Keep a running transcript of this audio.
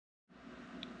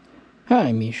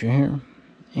Hi, Misha here,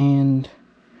 and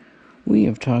we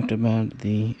have talked about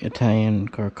the Italian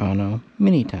Carcano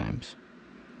many times.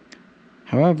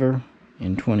 However,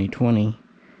 in 2020,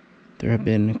 there have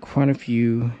been quite a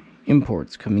few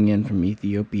imports coming in from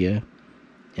Ethiopia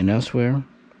and elsewhere,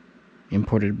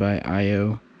 imported by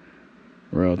IO,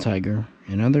 Royal Tiger,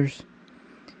 and others.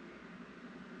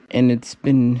 And it's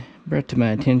been brought to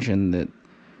my attention that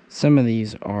some of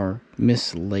these are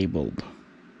mislabeled.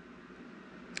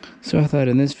 So I thought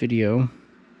in this video,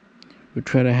 we'd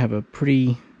try to have a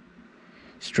pretty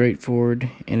straightforward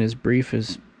and as brief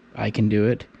as I can do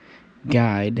it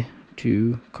guide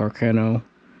to Carcano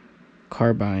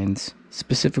Carbines,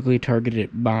 specifically targeted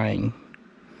at buying.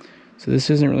 So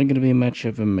this isn't really going to be much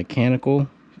of a mechanical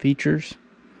features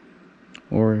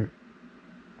or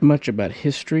much about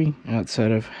history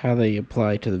outside of how they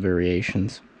apply to the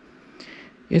variations.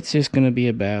 It's just going to be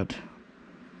about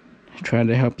trying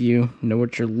to help you know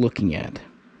what you're looking at.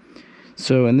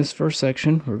 So in this first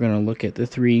section, we're going to look at the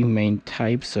three main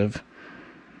types of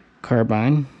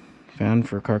carbine found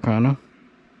for Carcano.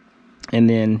 And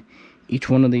then each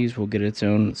one of these will get its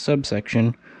own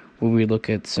subsection where we look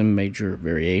at some major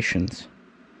variations.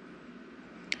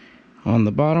 On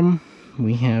the bottom,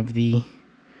 we have the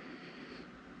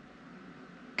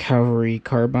Cavalry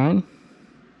Carbine.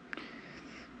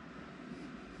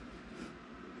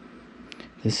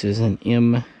 This is an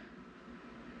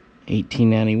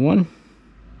M1891.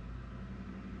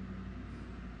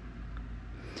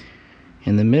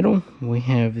 In the middle, we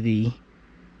have the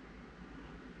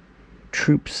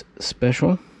Troops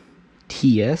Special,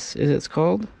 TS as it's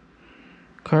called,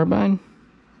 carbine.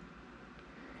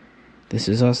 This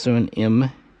is also an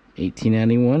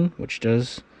M1891, which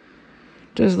does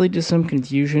lead to some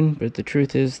confusion, but the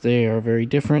truth is they are very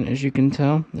different, as you can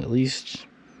tell, at least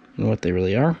in what they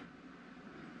really are.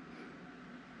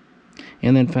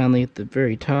 And then finally at the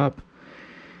very top,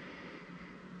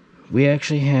 we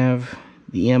actually have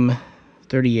the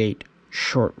M38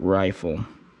 short rifle.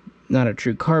 Not a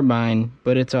true carbine,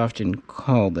 but it's often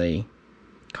called a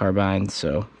carbine,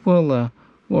 so we'll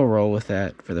roll with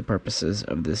that for the purposes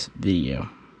of this video.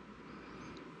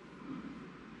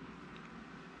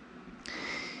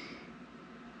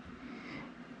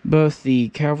 Both the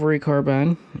Cavalry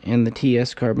Carbine and the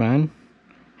TS Carbine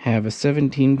have a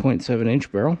 17.7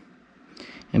 inch barrel,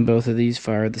 and both of these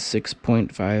fire the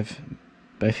 6.5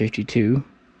 by 52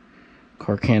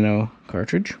 Carcano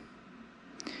cartridge.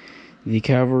 The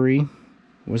Cavalry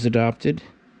was adopted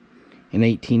in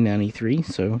 1893,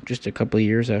 so just a couple of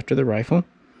years after the rifle,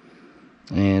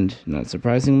 and not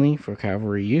surprisingly for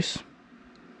cavalry use.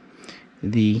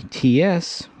 The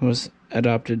TS was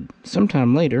adopted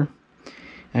sometime later,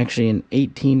 actually in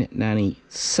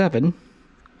 1897,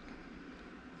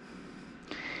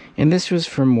 and this was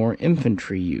for more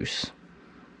infantry use,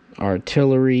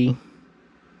 artillery,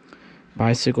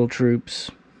 bicycle troops,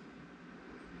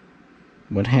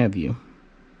 what have you.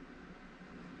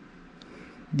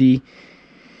 The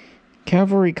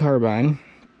Cavalry Carbine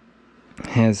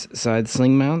has side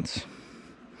sling mounts,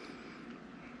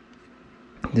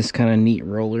 this kind of neat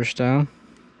roller style,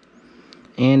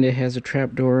 and it has a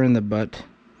trapdoor in the butt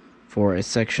for a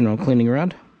sectional cleaning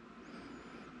rod.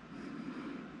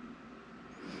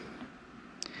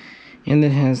 And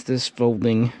it has this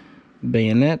folding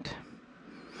bayonet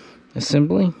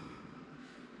assembly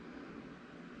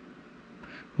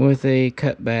with a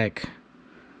cutback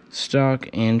stock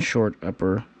and short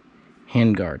upper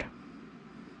handguard.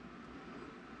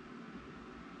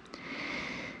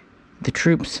 The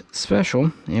Troops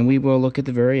Special, and we will look at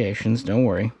the variations, don't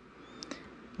worry,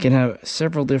 can have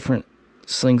several different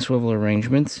sling swivel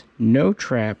arrangements. No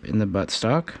trap in the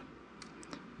buttstock.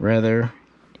 Rather,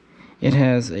 it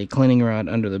has a cleaning rod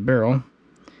under the barrel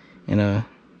and a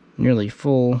nearly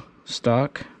full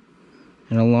stock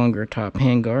and a longer top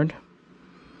handguard.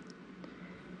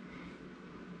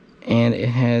 And it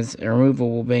has a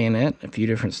removable bayonet. A few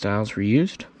different styles were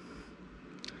used.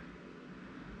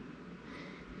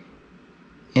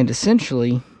 And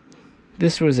essentially,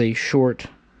 this was a short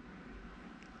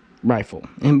rifle.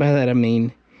 And by that I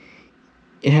mean,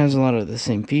 it has a lot of the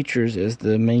same features as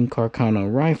the main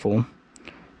Carcano rifle,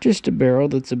 just a barrel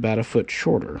that's about a foot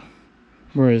shorter.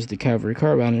 Whereas the Cavalry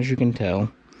Carbine, as you can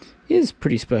tell, is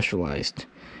pretty specialized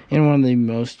and one of the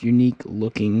most unique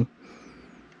looking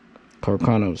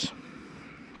Carcanos.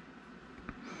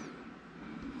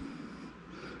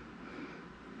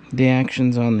 The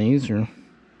actions on these are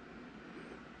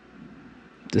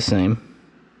the same.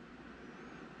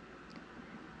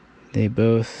 They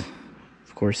both,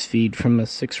 of course, feed from a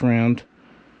 6-round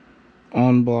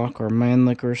on block or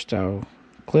Mannlicher style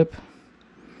clip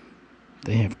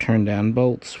They have turn down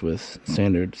bolts with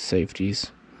standard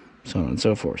safeties, so on and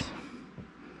so forth.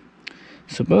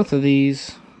 So both of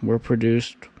these were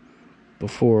produced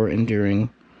before and during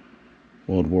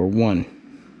World War I.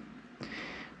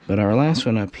 But our last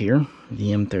one up here,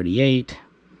 the M38,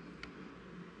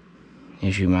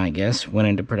 as you might guess, went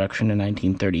into production in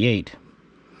 1938.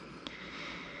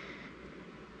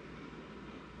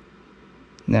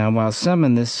 Now, while some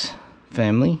in this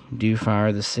family do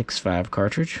fire the 6.5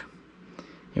 cartridge,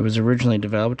 it was originally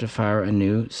developed to fire a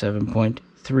new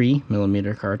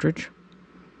 7.3mm cartridge,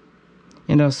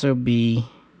 and also be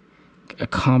a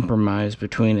compromise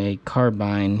between a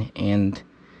carbine and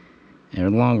a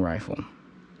long rifle,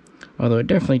 although it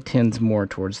definitely tends more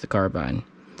towards the carbine.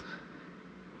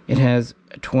 It has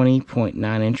a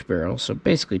 20.9-inch barrel, so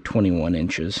basically 21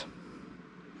 inches.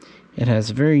 It has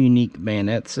a very unique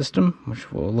bayonet system,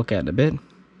 which we'll look at in a bit.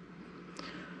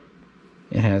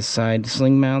 It has side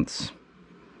sling mounts,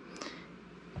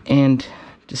 and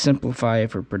to simplify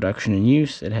it for production and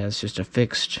use, it has just a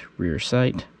fixed rear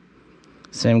sight,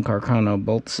 same Carcano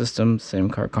bolt system, same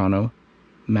Carcano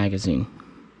magazine.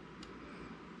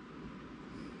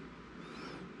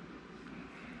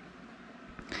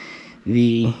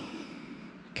 The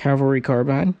Cavalry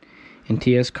Carbine and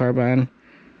TS Carbine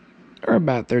are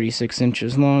about 36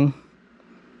 inches long,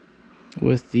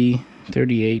 with the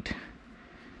 38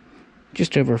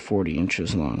 just over 40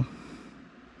 inches long.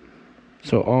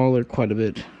 So all are quite a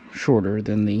bit shorter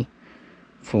than the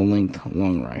full-length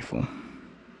long rifle.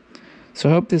 So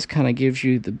I hope this kind of gives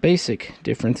you the basic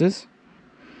differences.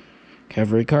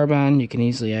 Cavalry Carbine you can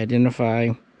easily identify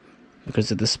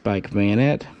because of the spike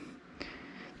bayonet.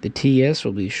 The TS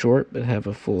will be short but have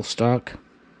a full stock,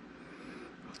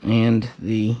 and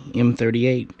the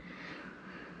M38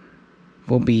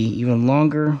 will be even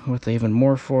longer with even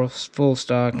more full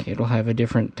stock. It'll have a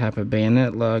different type of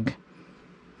bayonet lug,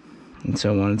 and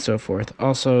so on and so forth.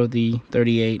 Also, the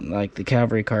 38, like the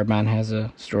Cavalry Carbine, has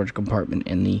a storage compartment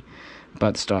in the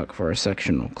buttstock for a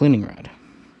sectional cleaning rod.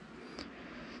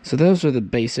 So those are the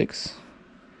basics,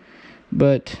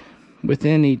 but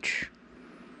within each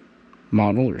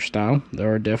model or style,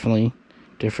 there are definitely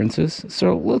differences.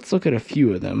 So let's look at a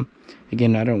few of them.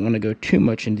 Again, I don't want to go too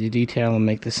much into detail and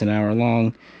make this an hour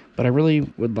long, but I really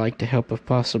would like to help, if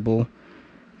possible,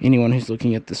 anyone who's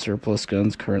looking at the surplus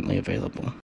guns currently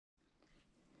available.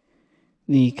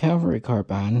 The Cavalry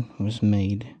Carbine was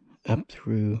made up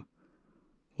through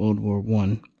World War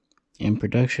I, and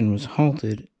production was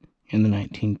halted in the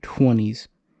 1920s,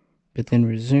 but then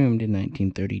resumed in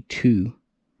 1932.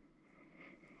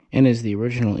 And as the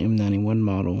original M91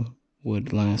 model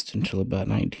would last until about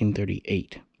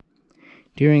 1938.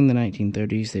 During the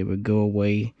 1930s, they would go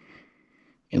away,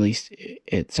 at least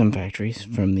at some factories,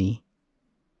 from the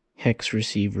hex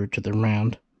receiver to the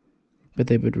round, but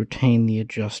they would retain the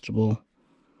adjustable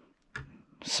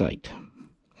sight.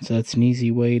 So that's an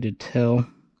easy way to tell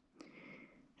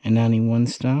a 91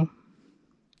 style.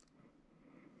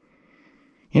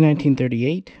 In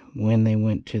 1938, when they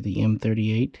went to the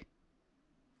M38,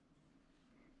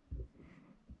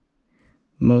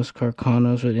 most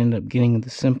Carcanos would end up getting the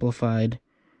simplified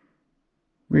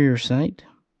rear sight,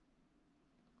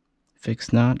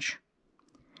 fixed notch,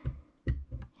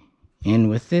 and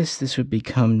with this would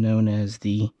become known as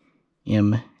the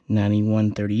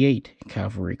M91 38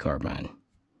 Cavalry Carbine.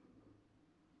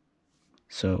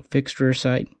 So fixed rear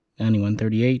sight,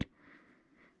 9138,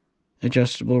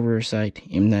 adjustable rear sight,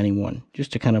 M91,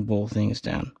 just to kind of boil things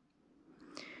down.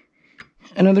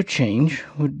 Another change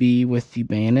would be with the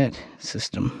bayonet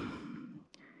system,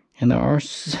 and there are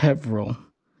several,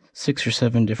 6 or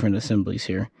 7 different assemblies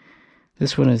here.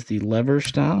 This one is the lever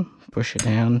style, push it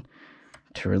down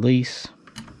to release,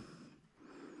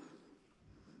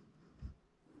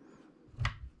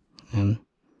 and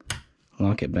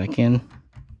lock it back in.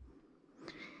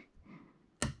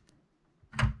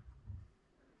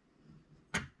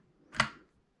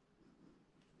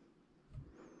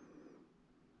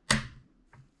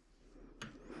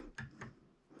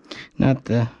 Not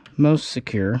the most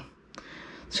secure,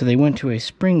 so they went to a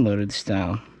spring-loaded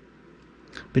style.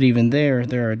 But even there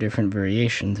are different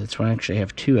variations. That's why I actually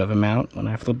have 2 of them out. When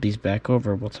I flip these back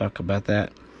over, we'll talk about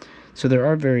that. So there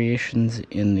are variations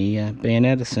in the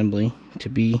bayonet assembly to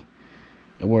be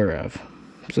aware of.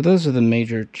 So those are the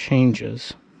major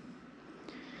changes.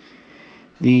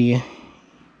 The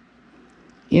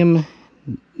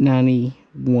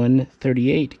M91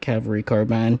 38 Cavalry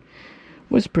Carbine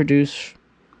was produced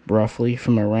roughly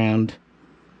from around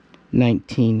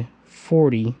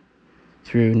 1940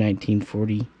 through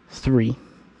 1943,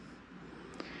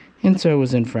 and so it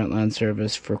was in frontline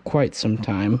service for quite some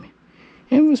time,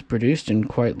 and was produced in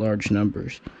quite large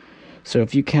numbers. So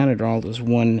if you count it all as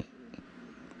one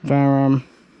firearm,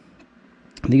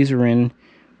 these are in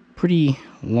pretty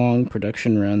long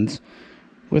production runs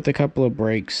with a couple of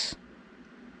breaks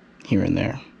here and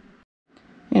there.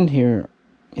 And here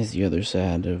is the other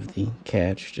side of the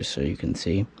catch, just so you can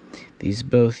see. These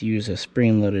both use a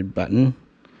spring-loaded button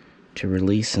to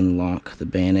release and lock the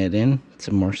bayonet in. It's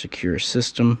a more secure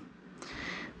system,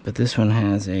 but this one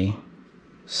has a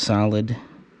solid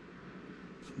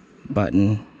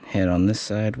button head on this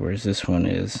side, whereas this one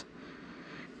is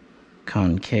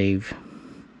concave.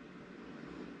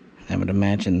 I would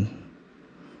imagine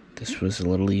this was a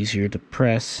little easier to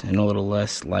press and a little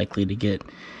less likely to get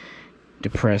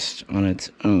depressed on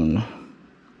its own.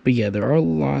 But yeah, there are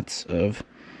lots of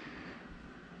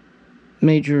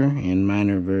major and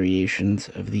minor variations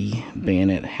of the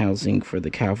bayonet housing for the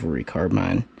cavalry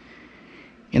carbine.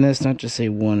 And that's not to say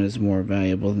one is more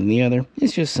valuable than the other.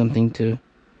 It's just something to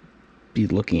be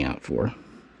looking out for.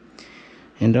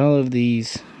 And all of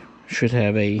these should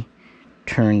have a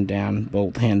turn down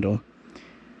bolt handle.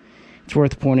 It's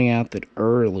worth pointing out that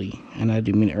early, and I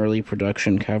do mean early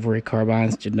production, cavalry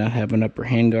carbines did not have an upper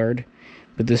handguard,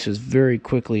 but this was very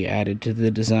quickly added to the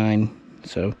design,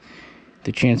 so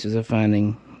the chances of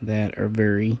finding that are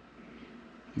very,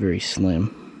 very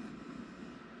slim.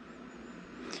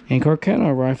 And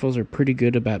Carcano rifles are pretty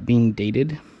good about being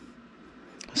dated,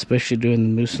 especially during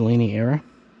the Mussolini era.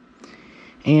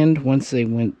 And once they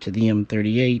went to the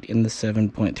M38 in the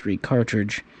 7.3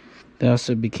 cartridge, they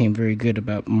also became very good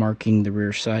about marking the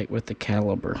rear sight with the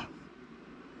caliber.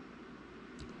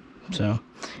 So,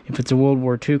 if it's a World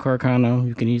War II Carcano,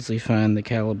 you can easily find the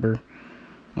caliber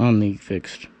on the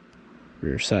fixed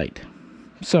rear sight.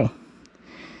 So,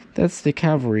 that's the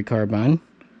cavalry carbine.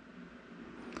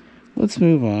 Let's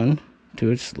move on to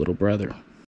its little brother.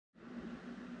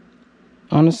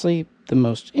 Honestly, the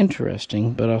most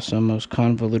interesting, but also most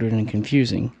convoluted and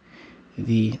confusing,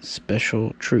 the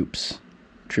Special Troops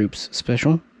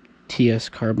Special TS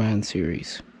Carbine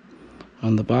series.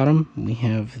 On the bottom, we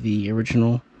have the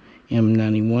original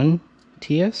M91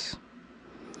 TS.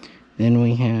 Then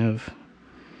we have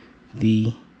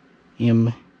the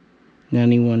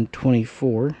M91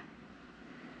 24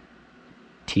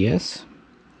 TS.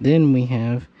 Then we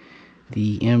have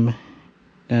the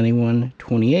M91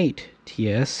 28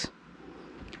 TS.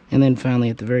 And then finally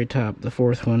at the very top, the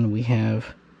fourth one, we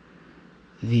have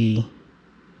the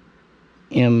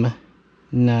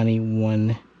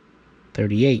M91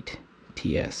 38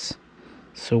 TS.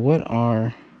 So what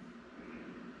are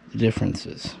the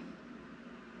differences?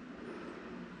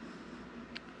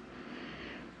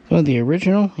 Well, the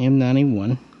original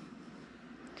M91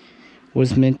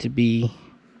 was meant to be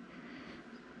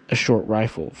a short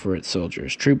rifle for its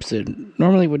soldiers. Troops that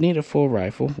normally would need a full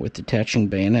rifle with detaching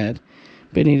bayonet,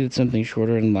 but needed something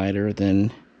shorter and lighter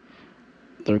than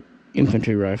the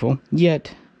infantry rifle,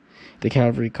 yet the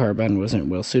cavalry carbine wasn't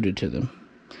well suited to them.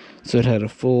 So it had a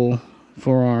full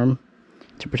forearm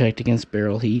to protect against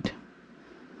barrel heat.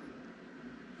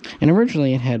 And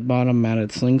originally it had bottom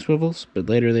mounted sling swivels, but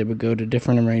later they would go to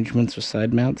different arrangements with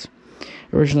side mounts.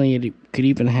 Originally it could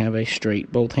even have a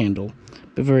straight bolt handle,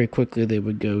 but very quickly they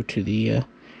would go to the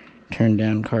turn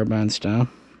down carbine style.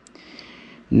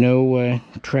 No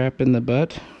trap in the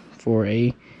butt for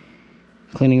a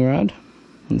cleaning rod.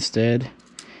 Instead,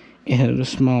 it had a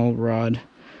small rod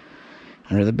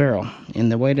under the barrel.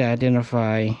 And the way to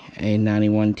identify a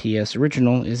 91 TS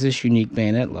original is this unique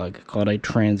bayonet lug called a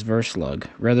transverse lug.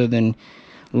 Rather than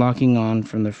locking on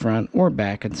from the front or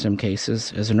back in some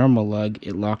cases, as a normal lug,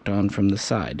 it locked on from the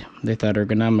side. They thought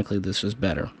ergonomically this was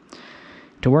better.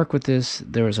 To work with this,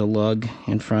 there was a lug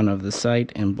in front of the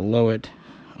sight and below it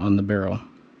on the barrel.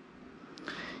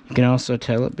 You can also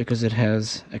tell it because it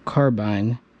has a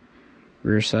carbine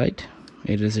rear sight.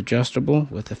 It is adjustable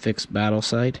with a fixed battle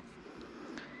sight.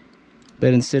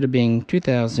 But instead of being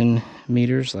 2,000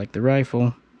 meters like the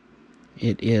rifle,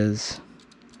 it is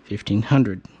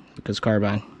 1,500 because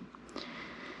carbine.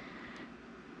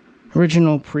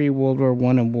 Original pre-World War I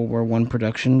and World War I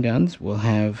production guns will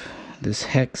have this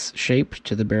hex shape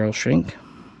to the barrel shank.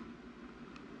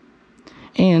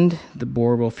 And the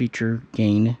bore will feature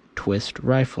gain twist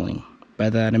rifling. By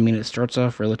that I mean it starts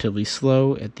off relatively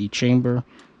slow at the chamber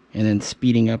and then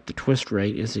speeding up the twist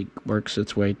rate as it works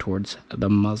its way towards the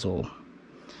muzzle.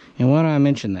 And why do I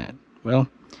mention that? Well,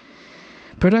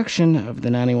 production of the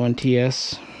 91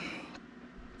 TS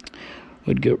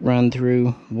would run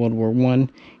through World War I,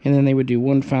 and then they would do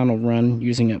one final run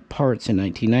using up parts in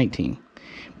 1919.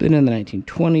 But in the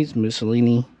 1920s,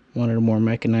 Mussolini wanted a more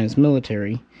mechanized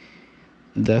military.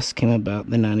 Thus came about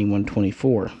the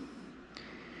 91-24.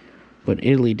 What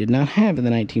Italy did not have in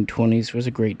the 1920s was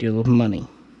a great deal of money.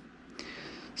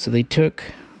 So they took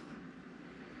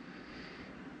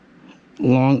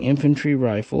long infantry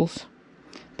rifles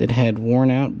that had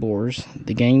worn out bores.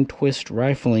 The gang twist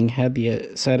rifling had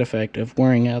the side effect of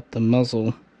wearing out the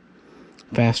muzzle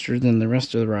faster than the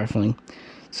rest of the rifling.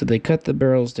 So they cut the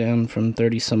barrels down from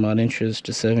 30 some odd inches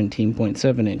to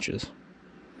 17.7 inches.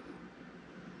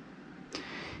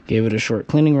 Gave it a short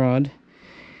cleaning rod,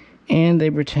 and they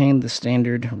retained the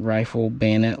standard rifle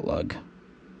bayonet lug.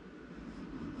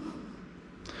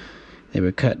 They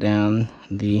would cut down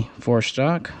the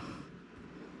forestock,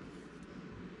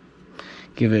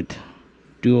 give it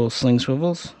dual sling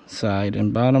swivels, side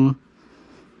and bottom.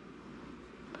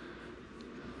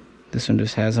 This one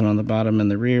just has it on the bottom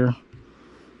and the rear.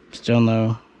 Still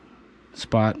no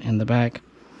spot in the back.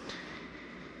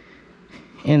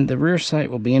 And the rear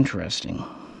sight will be interesting.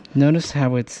 Notice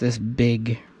how it's this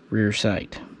big rear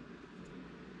sight,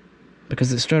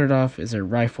 because it started off as a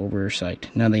rifle rear sight.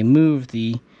 Now they moved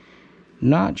the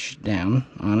notch down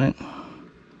on it,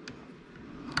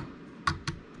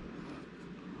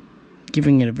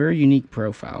 giving it a very unique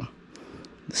profile.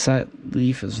 The sight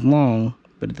leaf is long,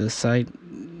 but the sight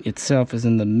itself is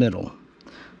in the middle.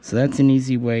 So that's an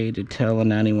easy way to tell a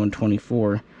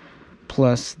 9124,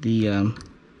 plus the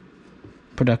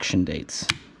production dates.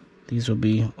 These will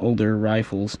be older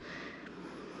rifles,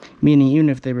 meaning even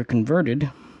if they were converted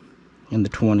in the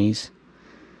 20s,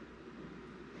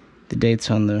 the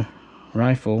dates on the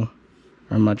rifle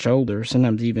are much older,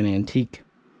 sometimes even antique.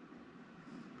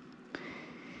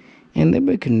 And they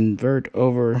would convert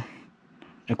over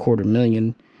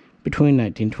 250,000 between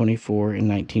 1924 and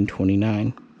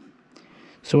 1929.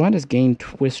 So why does gang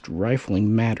twist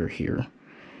rifling matter here?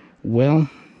 Well,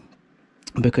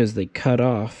 because they cut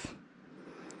off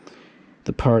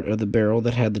the part of the barrel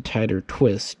that had the tighter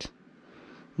twist,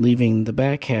 leaving the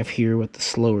back half here with the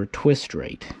slower twist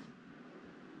rate.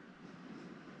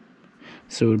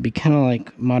 So it would be kind of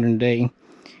like modern day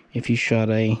if you shot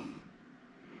a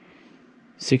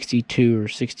 62 or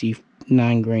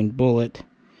 69 grain bullet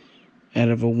out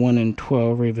of a 1 in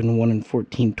 12 or even 1 in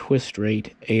 14 twist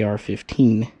rate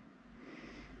AR-15.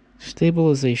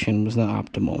 Stabilization was not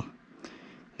optimal.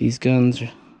 These guns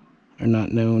are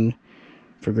not known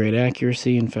for great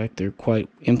accuracy. In fact, they're quite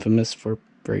infamous for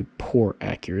very poor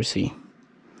accuracy.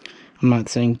 I'm not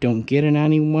saying don't get a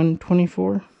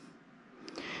 9124.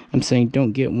 I'm saying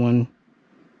don't get one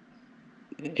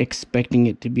expecting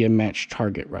it to be a matched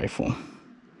target rifle.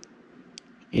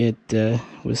 It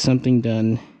was something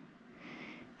done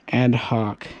ad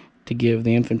hoc to give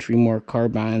the infantry more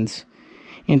carbines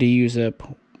and to use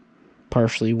up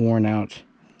partially worn out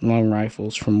long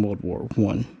rifles from World War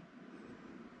I.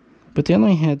 But they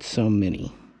only had so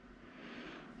many.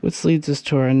 Which leads us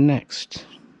to our next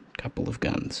couple of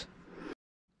guns.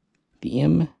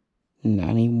 The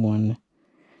M91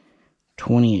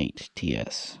 28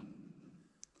 TS.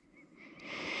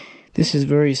 This is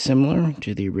very similar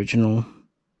to the original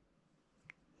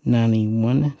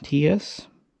 91 TS,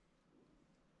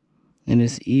 and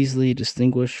is easily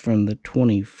distinguished from the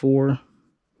 24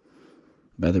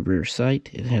 by the rear sight.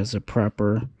 It has a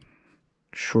proper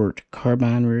short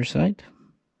carbine rear sight.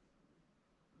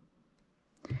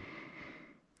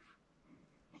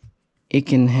 It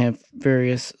can have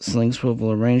various sling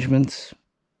swivel arrangements,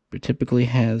 but typically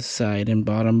has side and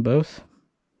bottom both,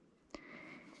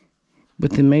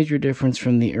 with the major difference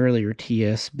from the earlier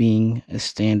TS being a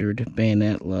standard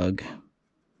bayonet lug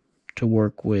to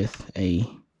work with a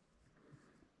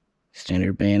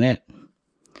standard bayonet.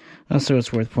 Also,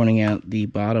 it's worth pointing out the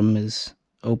bottom is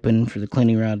open for the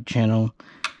cleaning rod channel.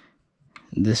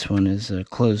 This one is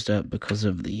closed up because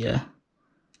of the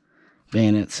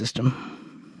bayonet system.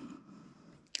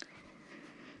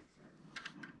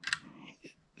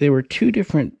 There were two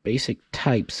different basic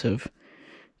types of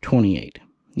 28.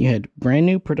 You had brand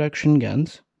new production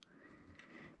guns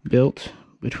built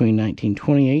between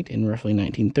 1928 and roughly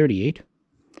 1938,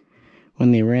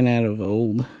 when they ran out of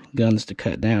old guns to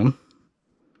cut down.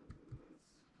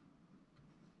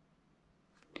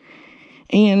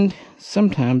 And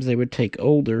sometimes they would take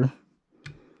older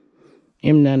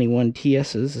M91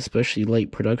 TSs, especially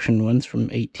late production ones from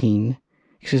 1918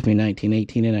 and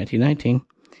 1919,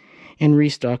 and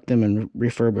restock them and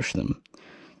refurbish them.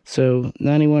 So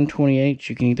 9128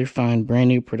 you can either find brand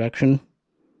new production,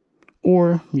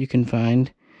 or you can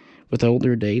find with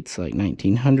older dates like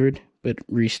 1900, but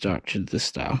restocked to this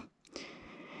style.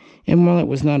 And while it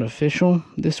was not official,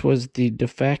 this was the de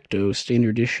facto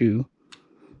standard issue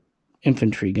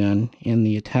infantry gun in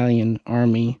the Italian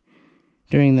army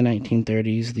during the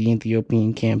 1930s, the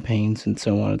Ethiopian campaigns, and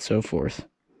so on and so forth.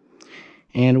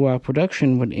 And while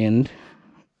production would end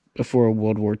before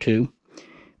World War II,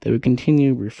 they would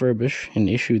continue to refurbish and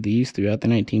issue these throughout the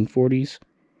 1940s,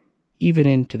 even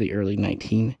into the early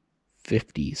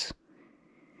 1950s.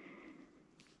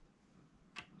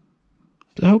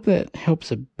 So I hope that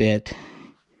helps a bit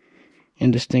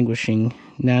in distinguishing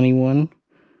 91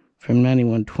 from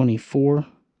 9124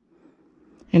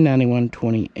 and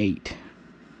 9128.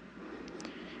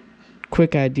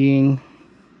 Quick IDing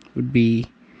would be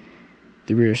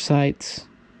the rear sights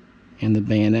and the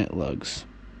bayonet lugs,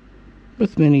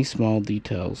 with many small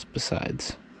details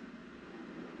besides.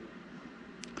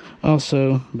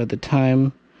 Also, by the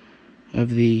time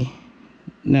of the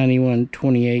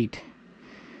 9128,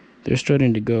 they're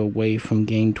starting to go away from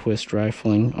gang twist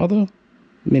rifling, although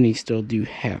many still do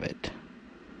have it.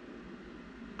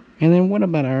 And then what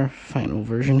about our final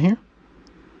version here?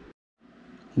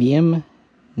 The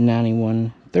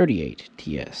M91 38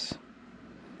 TS.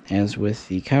 As with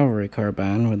the Cavalry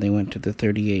Carbine, when they went to the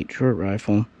 38 short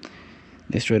rifle,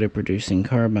 they started producing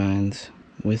carbines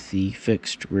with the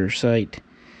fixed rear sight,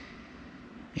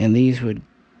 and these would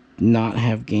not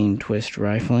have gang twist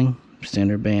rifling,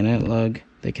 standard bayonet lug.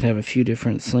 They could have a few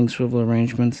different sling swivel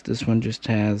arrangements. This one just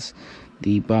has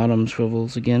the bottom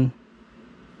swivels again.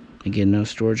 Again, no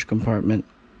storage compartment.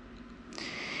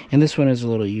 And this one is a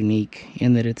little unique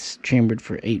in that it's chambered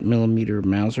for 8mm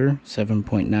Mauser,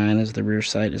 7.9 as the rear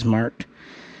sight is marked.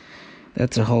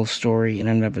 That's a whole story in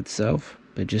and of itself,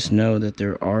 but just know that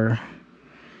there are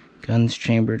guns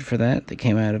chambered for that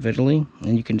came out of Italy,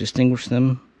 and you can distinguish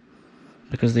them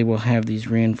because they will have these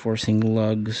reinforcing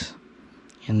lugs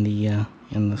in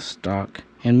the stock.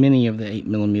 And many of the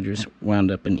 8mm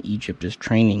wound up in Egypt as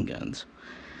training guns.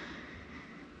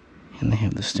 And they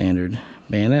have the standard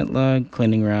bayonet lug,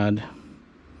 cleaning rod,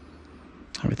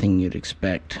 everything you'd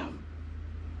expect.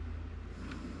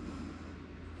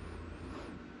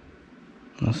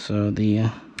 Also, the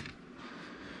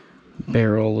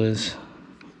barrel is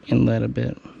inlet a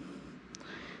bit.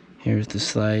 Here's the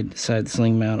side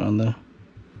sling mount on the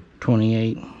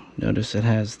 28. Notice it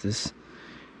has this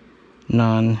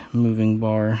non-moving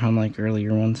bar, unlike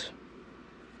earlier ones.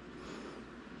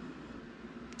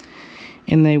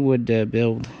 And they would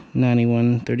build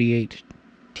 91 38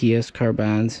 TS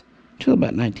carbines till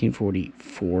about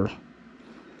 1944,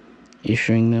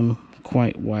 issuing them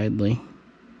quite widely.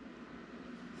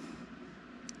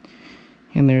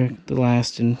 And they're the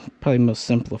last and probably most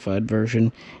simplified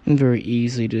version, and very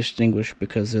easily to distinguish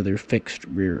because of their fixed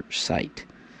rear sight.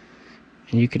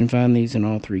 And you can find these in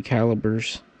all three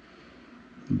calibers,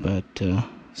 but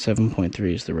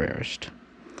 7.3 is the rarest.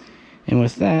 And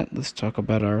with that, let's talk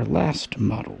about our last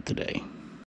model today.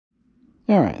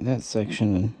 Alright, that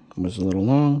section was a little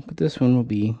long, but this one will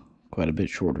be quite a bit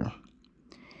shorter.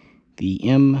 The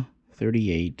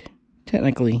M38,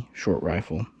 technically short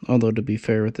rifle, although to be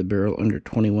fair, with the barrel under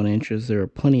 21 inches, there are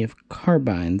plenty of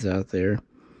carbines out there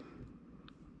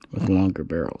with longer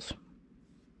barrels.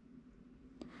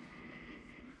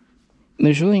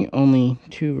 There's really only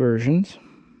two versions.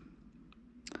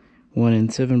 One in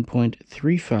 7.35,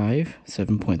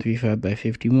 7.35 by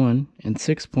 51, and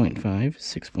 6.5,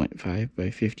 6.5 by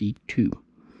 52.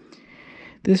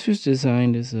 This was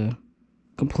designed as a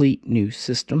complete new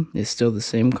system. It's still the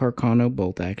same Carcano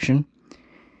bolt action,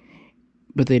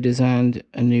 but they designed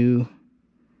a new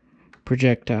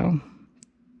projectile,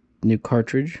 new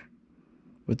cartridge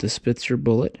with the Spitzer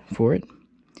bullet for it.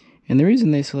 And the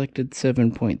reason they selected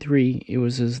 7.3, it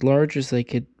was as large as they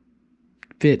could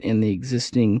fit in the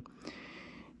existing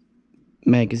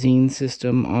magazine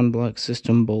system, on-block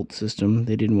system, bolt system.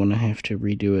 They didn't want to have to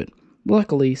redo it.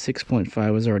 Luckily,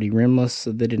 6.5 was already rimless,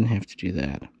 so they didn't have to do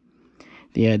that.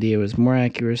 The idea was more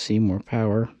accuracy, more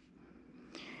power.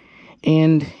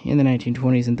 And in the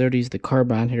 1920s and 30s, the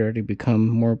carbine had already become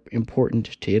more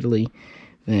important to Italy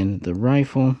than the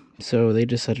rifle, so they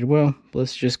decided, well,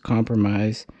 let's just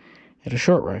compromise at a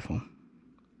short rifle.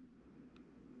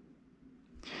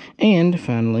 And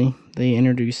finally, they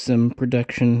introduced some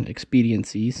production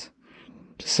expediencies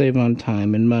to save on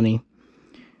time and money.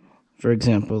 For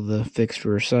example, the fixed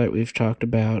rear sight we've talked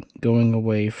about, going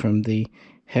away from the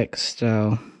hex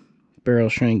style barrel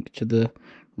shrink to the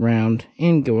round,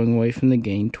 and going away from the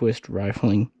gang twist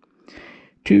rifling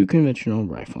to conventional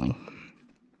rifling.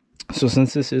 So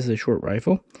since this is a short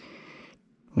rifle,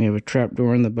 we have a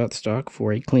trapdoor in the buttstock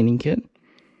for a cleaning kit.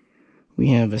 We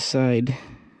have a side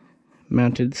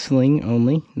mounted sling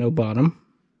only, no bottom.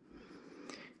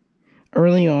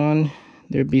 Early on,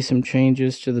 there'd be some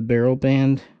changes to the barrel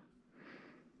band,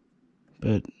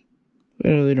 but we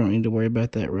really don't need to worry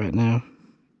about that right now.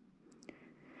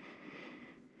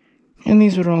 And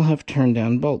these would all have turn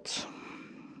down bolts.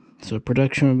 So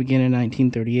production would begin in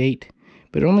 1938,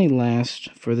 but only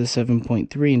last for the 7.3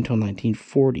 until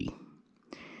 1940.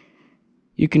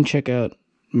 You can check out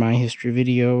my history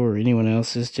video or anyone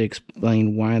else's to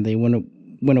explain why they went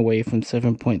away from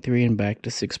 7.3 and back to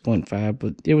 6.5,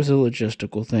 but it was a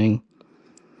logistical thing.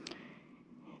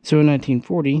 So in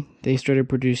 1940, they started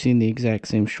producing the exact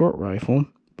same short rifle,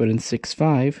 but in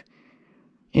 6.5,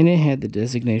 and it had the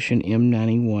designation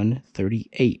M91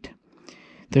 38.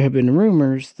 There have been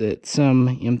rumors that some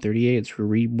M38s were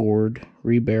rebarreled,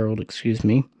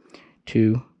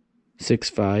 to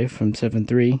 6.5 from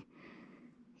 7.3.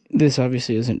 This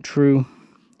obviously isn't true.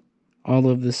 All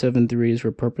of the 7.3s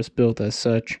were purpose-built as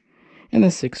such, and the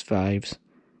 6.5s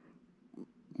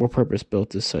were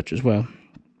purpose-built as such as well.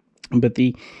 But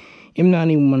the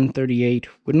M91 38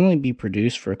 would only be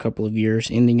produced for a couple of years,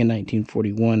 ending in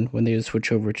 1941, when they would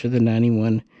switch over to the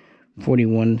 91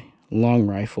 41 long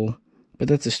rifle, but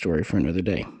that's a story for another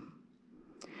day.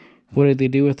 What did they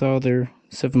do with all their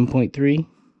 7.3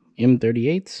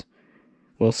 M38s?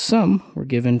 Well, some were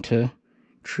given to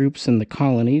troops in the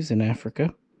colonies in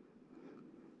Africa.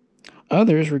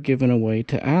 Others were given away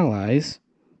to allies,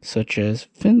 such as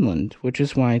Finland, which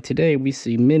is why today we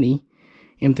see many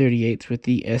M38s with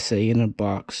the SA in a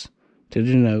box to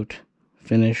denote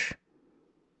Finnish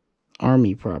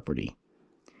army property.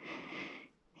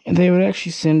 And they would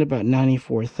actually send about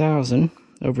 94,000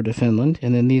 over to Finland,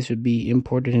 and then these would be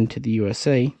imported into the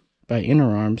USA by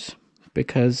interarms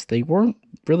because they weren't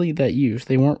really that used.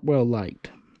 They weren't well liked.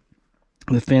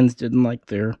 The Finns didn't like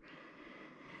their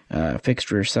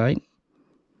fixed rear sight.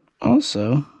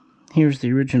 Also, here's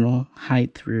the original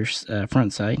height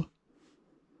front sight.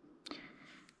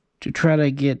 To try to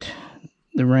get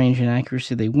the range and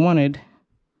accuracy they wanted,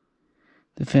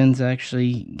 the Finns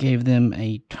actually gave them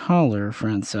a taller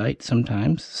front sight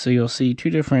sometimes. So you'll see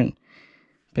two different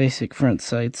basic front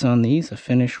sights on these, a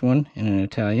Finnish one and an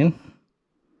Italian.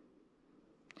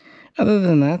 Other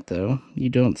than that, though, you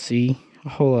don't see a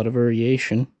whole lot of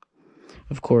variation.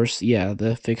 Of course, yeah,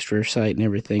 the fixed rear sight and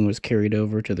everything was carried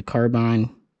over to the Carbine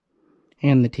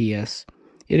and the TS.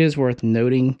 It is worth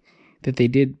noting that they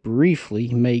did briefly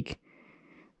make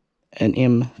an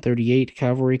M38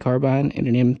 Cavalry Carbine and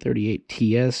an M38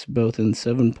 TS, both in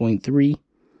 7.3,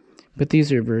 but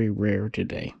these are very rare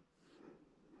today.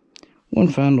 One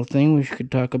final thing we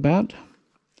could talk about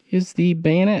is the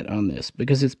bayonet on this,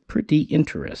 because it's pretty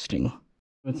interesting.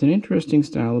 It's an interesting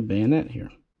style of bayonet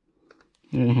here.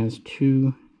 And it has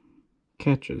two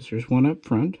catches. There's one up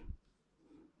front,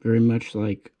 very much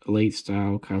like a late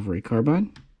style Cavalry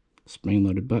Carbine.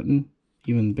 Spring-loaded button,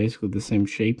 even basically the same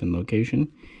shape and location.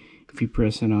 If you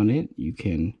press in on it, you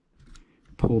can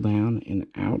pull down and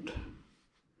out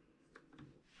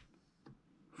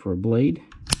for a blade,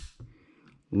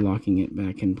 locking it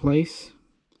back in place.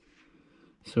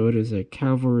 So it is a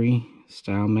cavalry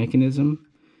style mechanism,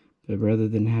 but rather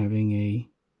than having a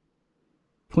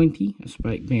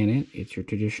spike bayonet, it's your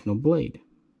traditional blade.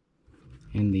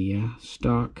 And the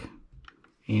stock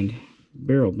and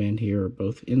barrel bend here are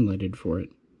both inletted for it.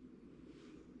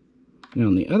 Now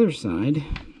on the other side,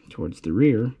 towards the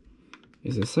rear,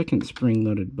 is a second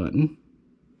spring-loaded button,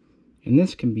 and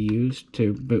this can be used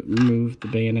to remove the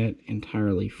bayonet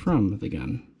entirely from the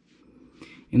gun.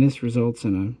 And this results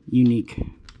in a unique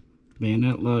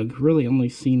bayonet lug, really only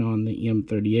seen on the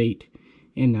M38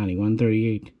 and 91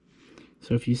 38.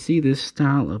 So if you see this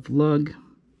style of lug,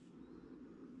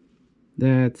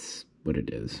 that's what it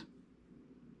is.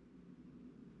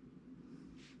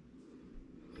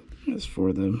 As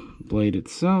for the blade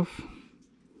itself,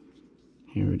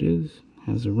 here it is.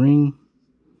 Has a ring.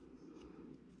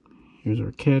 Here's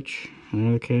our catch.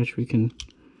 Another catch. We can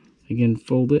again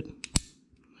fold it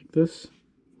like this.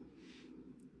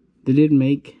 They did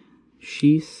make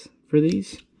sheaths for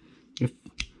these if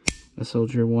a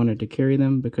soldier wanted to carry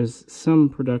them, because some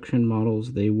production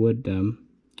models they would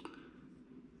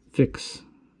fix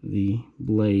the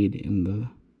blade in the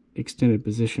extended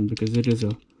position because it is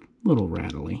a little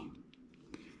rattly.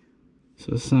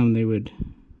 So some they would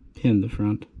pin the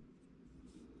front.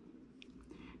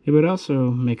 They would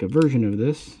also make a version of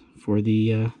this for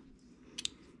the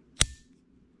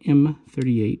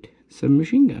M38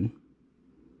 submachine gun.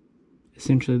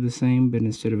 Essentially the same, but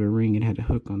instead of a ring it had a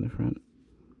hook on the front.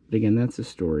 But again, that's a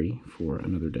story for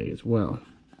another day as well.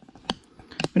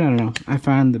 But I don't know, I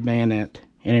find the bayonet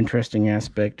an interesting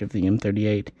aspect of the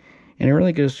M38, and it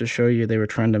really goes to show you they were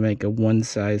trying to make a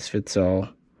one-size-fits-all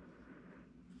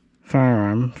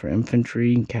firearm for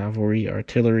infantry, cavalry,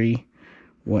 artillery,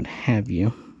 what have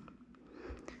you.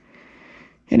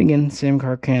 And again, same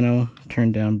Carcano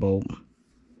turn down bolt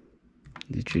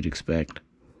that you'd expect.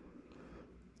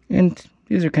 And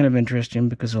these are kind of interesting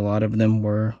because a lot of them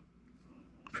were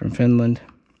from Finland.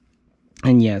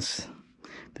 And yes,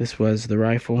 this was the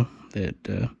rifle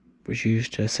that was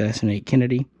used to assassinate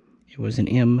Kennedy. It was an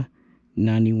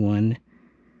M91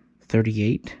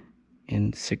 38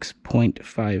 and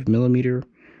 6.5 millimeter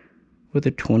with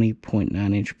a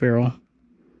 20.9 inch barrel.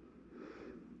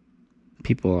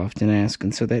 People often ask,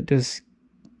 and so that does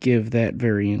give that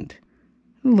variant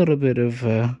a little bit of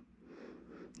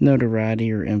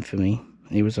notoriety or infamy.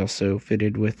 It was also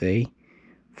fitted with a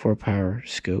 4-power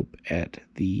scope at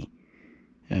the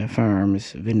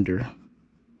firearms vendor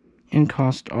and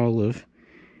cost all of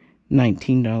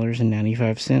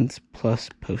 $19.95 plus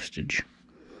postage.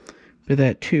 But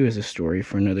that too is a story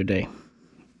for another day.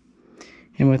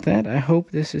 And with that, I hope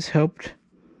this has helped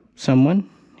someone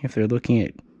if they're looking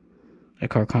at a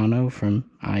Carcano from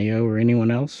IO or anyone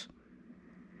else.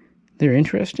 They're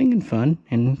interesting and fun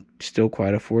and still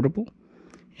quite affordable,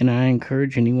 and I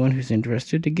encourage anyone who's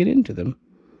interested to get into them.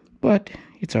 But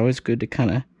it's always good to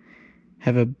kind of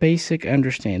have a basic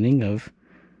understanding of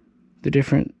the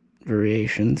different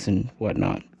variations and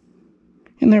whatnot.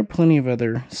 And there are plenty of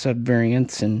other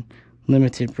sub-variants and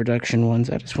limited production ones.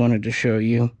 I just wanted to show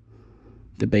you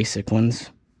the basic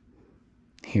ones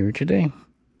here today.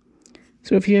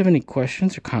 So if you have any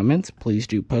questions or comments, please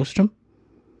do post them.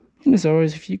 And as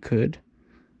always, if you could,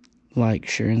 like,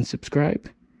 share, and subscribe.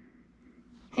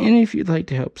 And if you'd like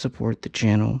to help support the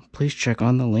channel, please check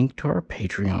on the link to our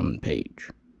Patreon page.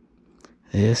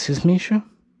 This is Misha,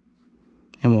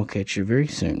 and we'll catch you very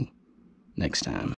soon next time.